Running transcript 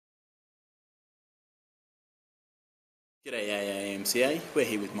G'day AAMCA, we're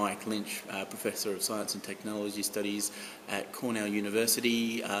here with Mike Lynch, Professor of Science and Technology Studies at Cornell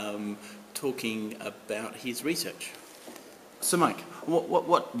University, talking about his research. So Mike,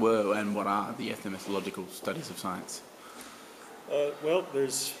 what were and what are the ethnomethodological studies of science? Well,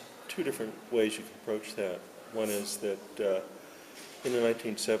 there's two different ways you can approach that. One is that in the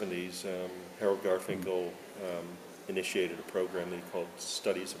 1970s, Harold Garfinkel initiated a program that he called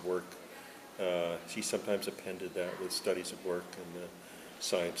Studies of Work. She sometimes appended that with studies of work in the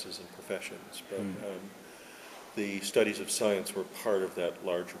sciences and professions, but the studies of science were part of that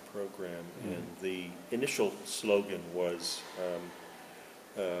larger program, and the initial slogan was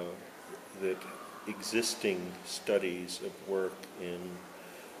that existing studies of work in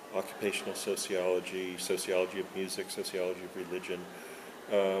occupational sociology, sociology of music, sociology of religion,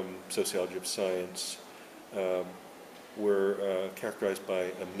 sociology of science, were characterized by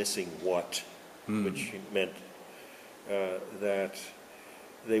a missing what, which meant that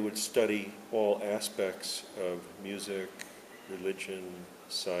they would study all aspects of music, religion,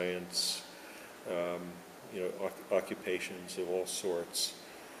 science, occupations of all sorts,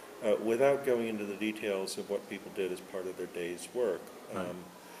 without going into the details of what people did as part of their day's work.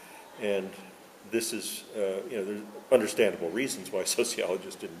 And this is, there's understandable reasons why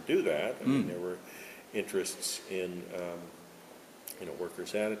sociologists didn't do that. I mean, there were interests in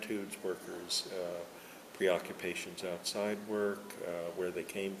workers' attitudes, workers' preoccupations outside work, where they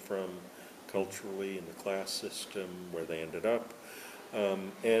came from culturally in the class system, where they ended up.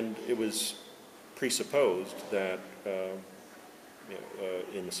 And it was presupposed that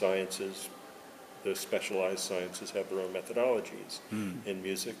in the sciences, the specialized sciences have their own methodologies. In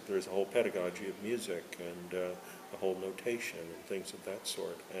music, there's a whole pedagogy of music and a whole notation and things of that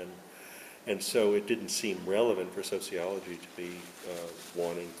sort. And so it didn't seem relevant for sociology to be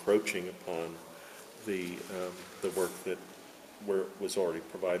encroaching upon the work that was already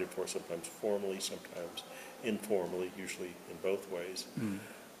provided for, sometimes formally, sometimes informally, usually in both ways.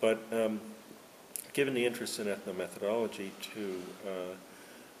 But given the interest in ethnomethodology, to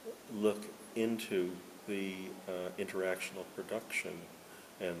look into the interactional production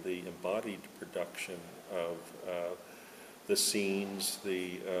and the embodied production of the scenes,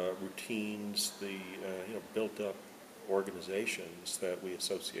 the routines, the built-up organizations that we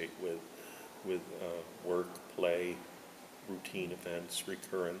associate with work, play, routine events,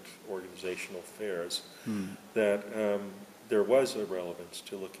 recurrent organizational affairs, that there was a relevance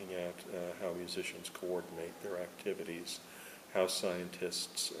to looking at how musicians coordinate their activities, how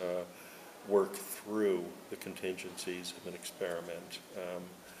scientists work through the contingencies of an experiment,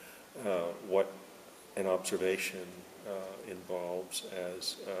 what an observation involves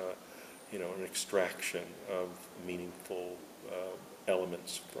as an extraction of meaningful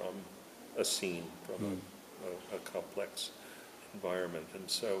elements from a scene, from a complex environment. And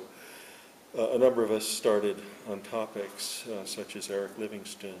so a number of us started on topics such as Eric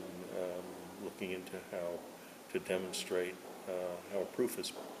Livingston, looking into how to demonstrate how a proof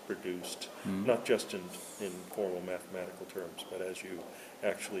is produced, not just in formal mathematical terms, but as you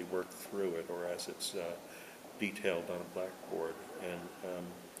actually work through it, or as it's detailed on a blackboard.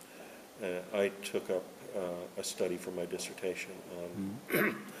 And I took up a study for my dissertation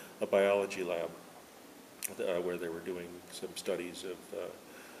on a biology lab where they were doing some studies of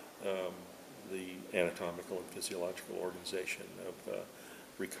the anatomical and physiological organization of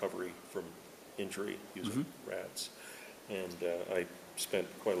recovery from injury using rats. And I spent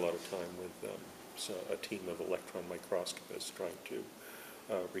quite a lot of time with a team of electron microscopists trying to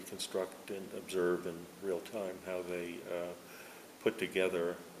reconstruct and observe in real time how they put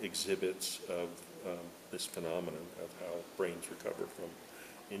together exhibits of this phenomenon of how brains recover from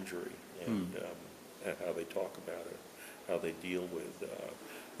injury, and how they talk about it, how they deal with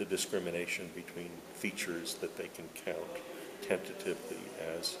the discrimination between features that they can count tentatively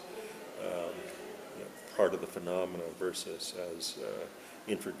as part of the phenomena versus as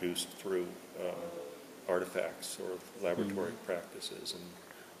introduced through artifacts or laboratory practices. And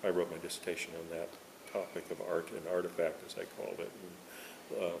I wrote my dissertation on that topic of art and artifact, as I called it.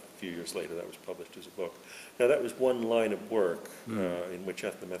 And a few years later, that was published as a book. Now, that was one line of work in which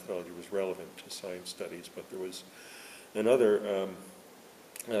ethnomethodology was relevant to science studies, but there was another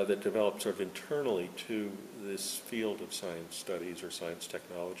that developed sort of internally to this field of science studies or science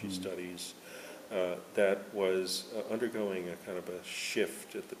technology studies that was undergoing a kind of a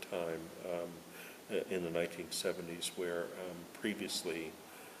shift at the time in the 1970s, where previously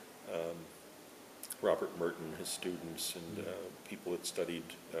Robert Merton, his students, and people that studied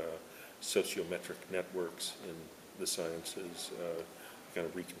sociometric networks in the sciences, kind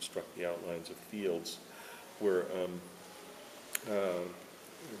of reconstruct the outlines of fields, were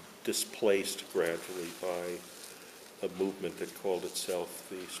displaced gradually by a movement that called itself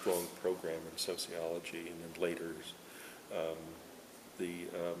the Strong Program in Sociology, and then later the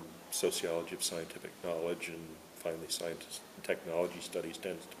Sociology of Scientific Knowledge, and finally Science and Technology Studies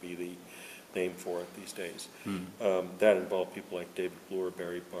tends to be the name for it these days. That involved people like David Bloor,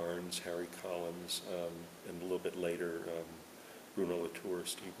 Barry Barnes, Harry Collins, and a little bit later Bruno Latour,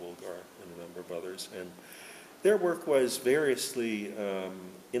 Steve Woolgar, and a number of others. And their work was variously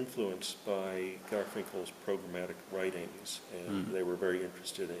influenced by Garfinkel's programmatic writings, and they were very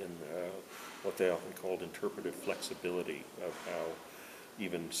interested in what they often called interpretive flexibility, of how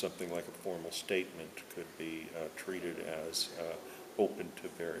even something like a formal statement could be treated as open to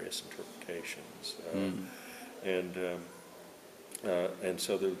various interpretations. And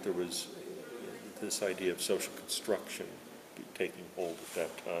so there was this idea of social construction taking hold at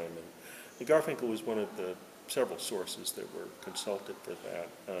that time. And Garfinkel was one of the several sources that were consulted for that,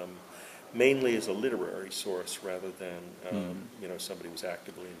 mainly as a literary source rather than somebody who was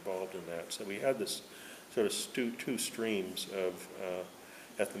actively involved in that. So we had this sort of two streams of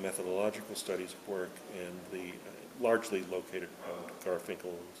ethnomethodological studies of work, and the largely located around Garfinkel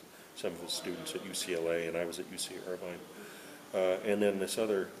and some of his students at UCLA, and I was at UC Irvine. And then this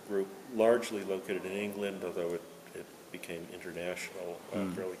other group, largely located in England, although it became international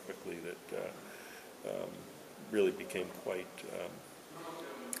fairly quickly, that really became quite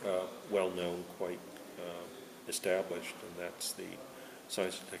well-known, quite established, and that's the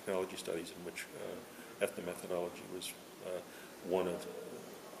Science and Technology Studies, in which ethnomethodology was one of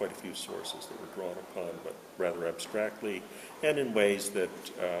quite a few sources that were drawn upon, but rather abstractly, and in ways that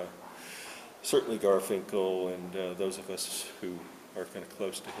certainly Garfinkel and those of us who are kind of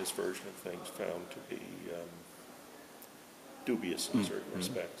close to his version of things found to be dubious in certain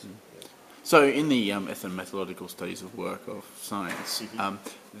respects. Yeah. So in the ethnomethodological studies of work of science,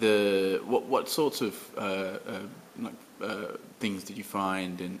 what sorts of things did you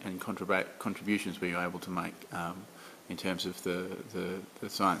find and contributions were you able to make in terms of the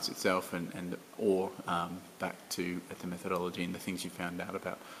science itself or back to ethnomethodology and the things you found out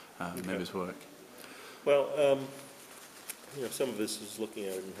about members' work? Well, some of this is looking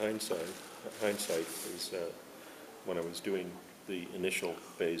at it in hindsight. Hindsight is when I was doing the initial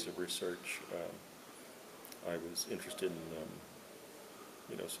phase of research, I was interested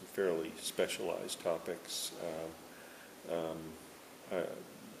in some fairly specialized topics,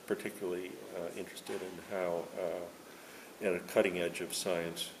 particularly interested in how at a cutting edge of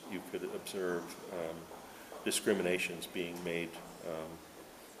science you could observe discriminations being made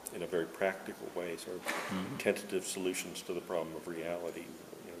in a very practical way, sort of tentative solutions to the problem of reality.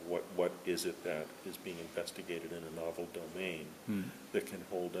 What is it that is being investigated in a novel domain that can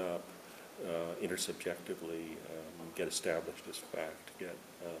hold up intersubjectively, get established as fact, get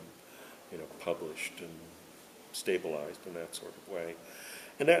published and stabilized in that sort of way.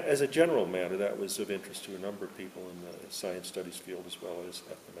 And that, as a general matter, that was of interest to a number of people in the science studies field as well as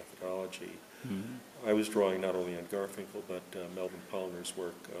ethnomethodology. I was drawing not only on Garfinkel, but Melvin Pollner's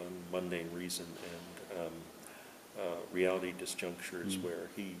work on mundane reason and reality disjunctures, where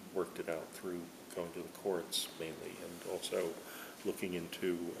he worked it out through going to the courts mainly, and also looking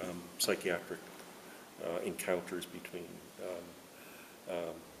into psychiatric encounters between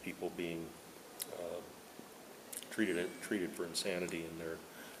people being treated for insanity and their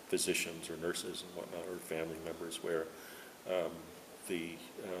physicians or nurses and whatnot, or family members, where the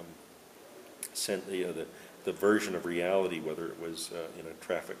version of reality, whether it was in a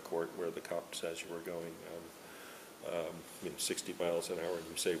traffic court where the cop says you were going 60 miles an hour and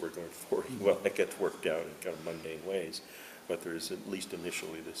you say we're going 40, well, that gets worked out in kind of mundane ways, but there's at least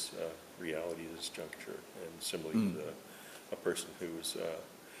initially this reality disjuncture, and similarly a person who is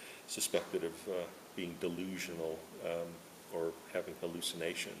suspected of being delusional or having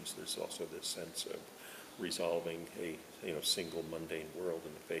hallucinations, there's also this sense of resolving a single mundane world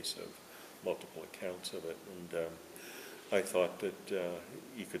in the face of multiple accounts of it. And I thought that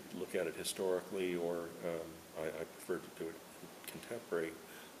you could look at it historically, or I prefer to do it in contemporary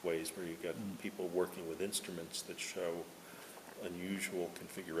ways, where you get people working with instruments that show unusual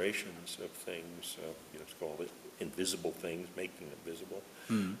configurations of things, it's called invisible things, making them visible,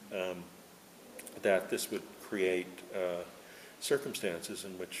 that this would create circumstances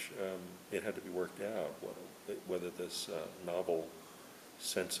in which it had to be worked out, whether this novel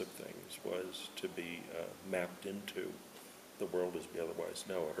sense of things was to be mapped into the world as we otherwise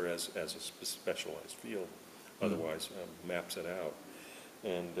know it, or as a specialized field otherwise maps it out.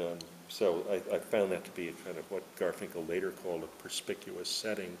 And so I found that to be a kind of what Garfinkel later called a perspicuous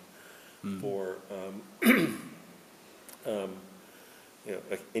setting for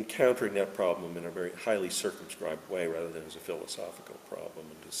encountering that problem in a very highly circumscribed way rather than as a philosophical problem,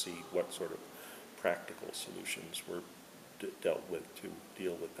 and to see what sort of practical solutions were dealt with to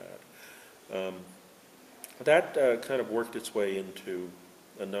deal with that. That kind of worked its way into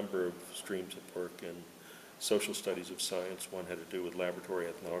a number of streams of work in social studies of science. One had to do with laboratory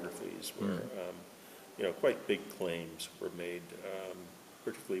ethnographies, where quite big claims were made,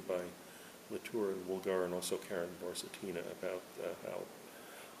 particularly by Latour and Woolgar and also Karen Borsatina, about how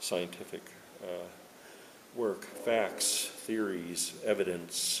scientific work, facts, theories,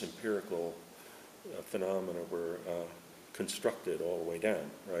 evidence, empirical phenomena were constructed all the way down,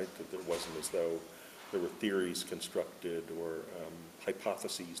 right? That it wasn't as though there were theories constructed or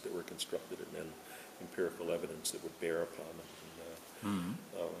hypotheses that were constructed and then empirical evidence that would bear upon them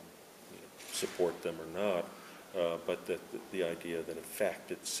and support them or not, but that the idea that a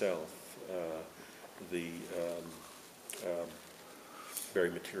fact itself, the very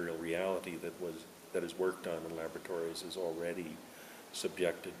material reality that is worked on in laboratories is already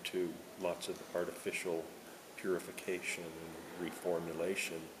subjected to lots of artificial purification and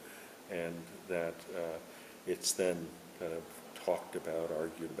reformulation, and that it's then kind of talked about,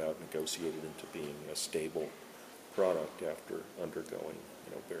 argued about, negotiated into being a stable product after undergoing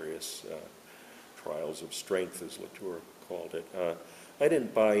various trials of strength, as Latour called it. I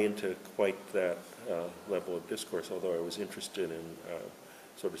didn't buy into quite that level of discourse, although I was interested in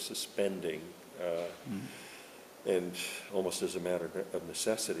sort of suspending and almost as a matter of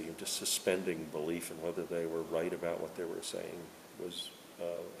necessity, just suspending belief in whether they were right about what they were saying was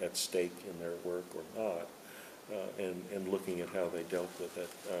at stake in their work or not, and looking at how they dealt with it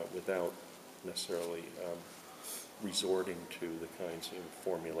without necessarily resorting to the kinds of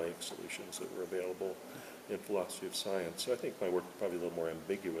formulaic solutions that were available in philosophy of science. So I think my work is probably a little more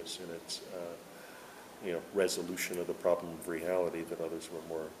ambiguous in its resolution of the problem of reality that others were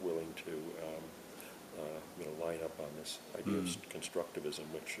more willing to line up on this idea of constructivism,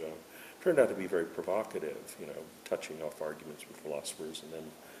 which turned out to be very provocative, touching off arguments with philosophers and then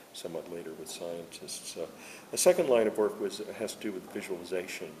somewhat later with scientists. The second line of work has to do with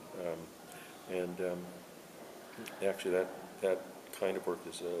visualization, and actually that kind of work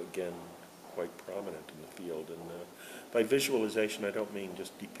is again quite prominent in the field. And by visualization, I don't mean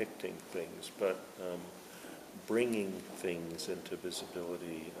just depicting things, but bringing things into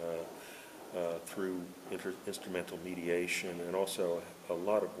visibility through instrumental mediation, and also a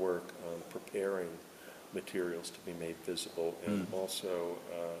lot of work on preparing materials to be made visible, and also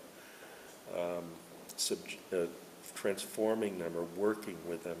transforming them or working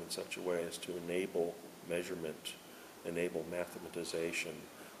with them in such a way as to enable measurement, enable mathematization,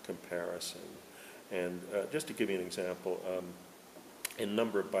 comparison. And just to give you an example, in a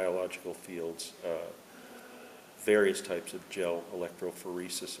number of biological fields, various types of gel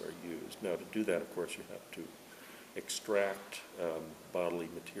electrophoresis are used. Now, to do that, of course, you have to extract bodily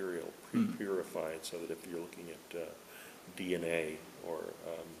material, pre-purify it, so that if you're looking at DNA or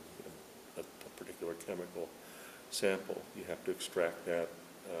a particular chemical sample, you have to extract that,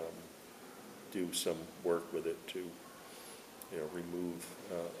 do some work with it to remove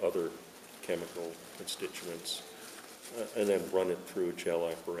other chemical constituents, and then run it through a gel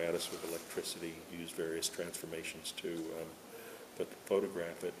apparatus with electricity, use various transformations to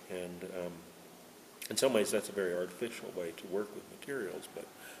photograph it. And in some ways that's a very artificial way to work with materials, but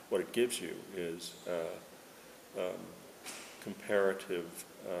what it gives you is comparative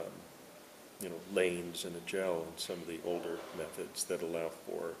lanes in a gel in some of the older methods that allow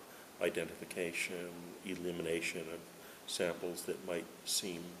for identification, elimination of samples that might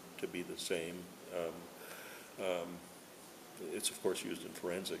seem to be the same. It's of course used in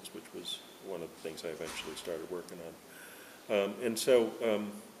forensics, which was one of the things I eventually started working on. And so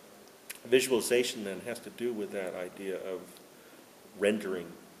visualization then has to do with that idea of rendering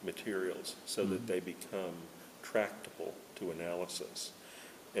materials so that they become tractable to analysis.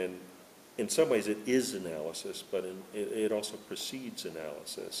 And in some ways it is analysis, but it also precedes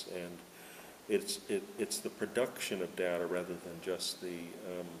analysis, and it's the production of data rather than just the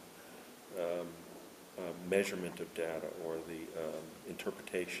measurement of data or the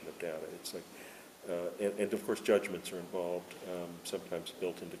interpretation of data. It's like, and of course judgments are involved, sometimes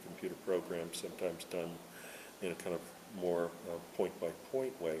built into computer programs, sometimes done in a kind of more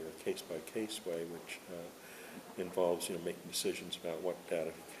point-by-point way or case-by-case way, which involves making decisions about what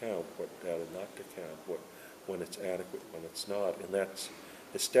data to count, what data not to count, when it's adequate, when it's not, and that's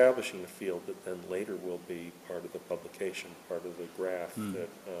establishing a field that then later will be part of the publication, part of the graph that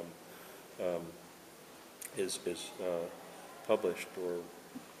is published or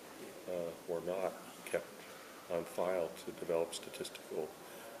not kept on file to develop statistical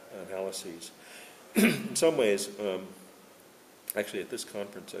analyses. In some ways, actually at this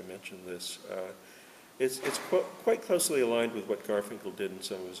conference I mentioned this, it's quite closely aligned with what Garfinkel did in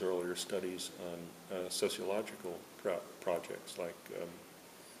some of his earlier studies on sociological projects, like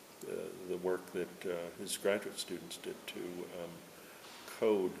the work that his graduate students did to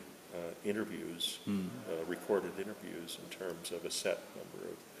code interviews, recorded interviews in terms of a set number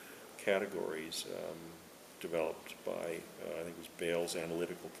of categories developed by, I think it was Bale's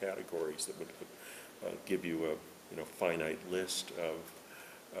analytical categories that would give you a finite list of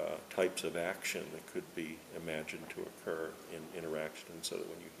types of action that could be imagined to occur in interaction, so that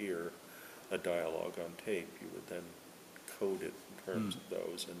when you hear a dialogue on tape, you would then code it in terms of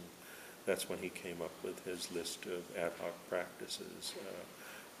those. And that's when he came up with his list of ad hoc practices,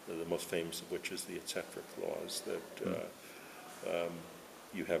 the most famous of which is the et cetera clause, that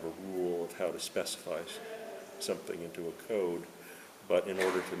you have a rule of how to specify something into a code, but in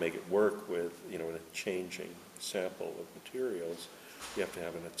order to make it work with, in a changing sample of materials, you have to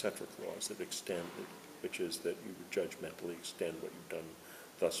have an et cetera clause that which is that you judgmentally extend what you've done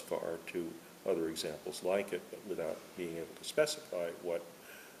thus far to other examples like it, but without being able to specify what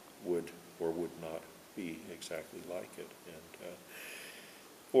would or would not be exactly like it. And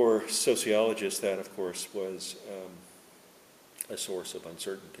for sociologists, that of course was a source of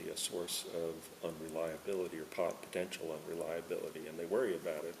uncertainty, a source of unreliability or potential unreliability, and they worry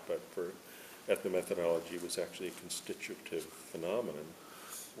about it. But for ethnomethodology, it was actually a constitutive phenomenon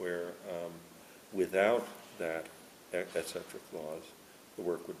where without that et cetera clause, the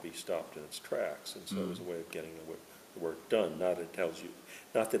work would be stopped in its tracks, and so it was a way of getting the work done. Not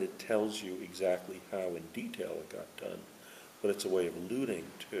that it tells you exactly how in detail it got done, but it's a way of alluding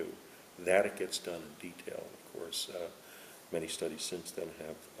to that it gets done in detail. Of course, many studies since then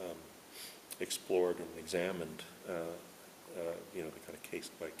have explored and examined, the kind of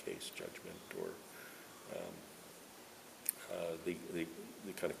case-by-case judgment, or the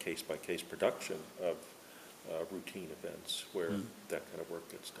kind of case-by-case production of routine events where that kind of work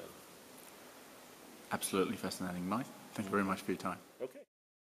gets done. Absolutely fascinating, Mike. Thank you very much for your time. Okay.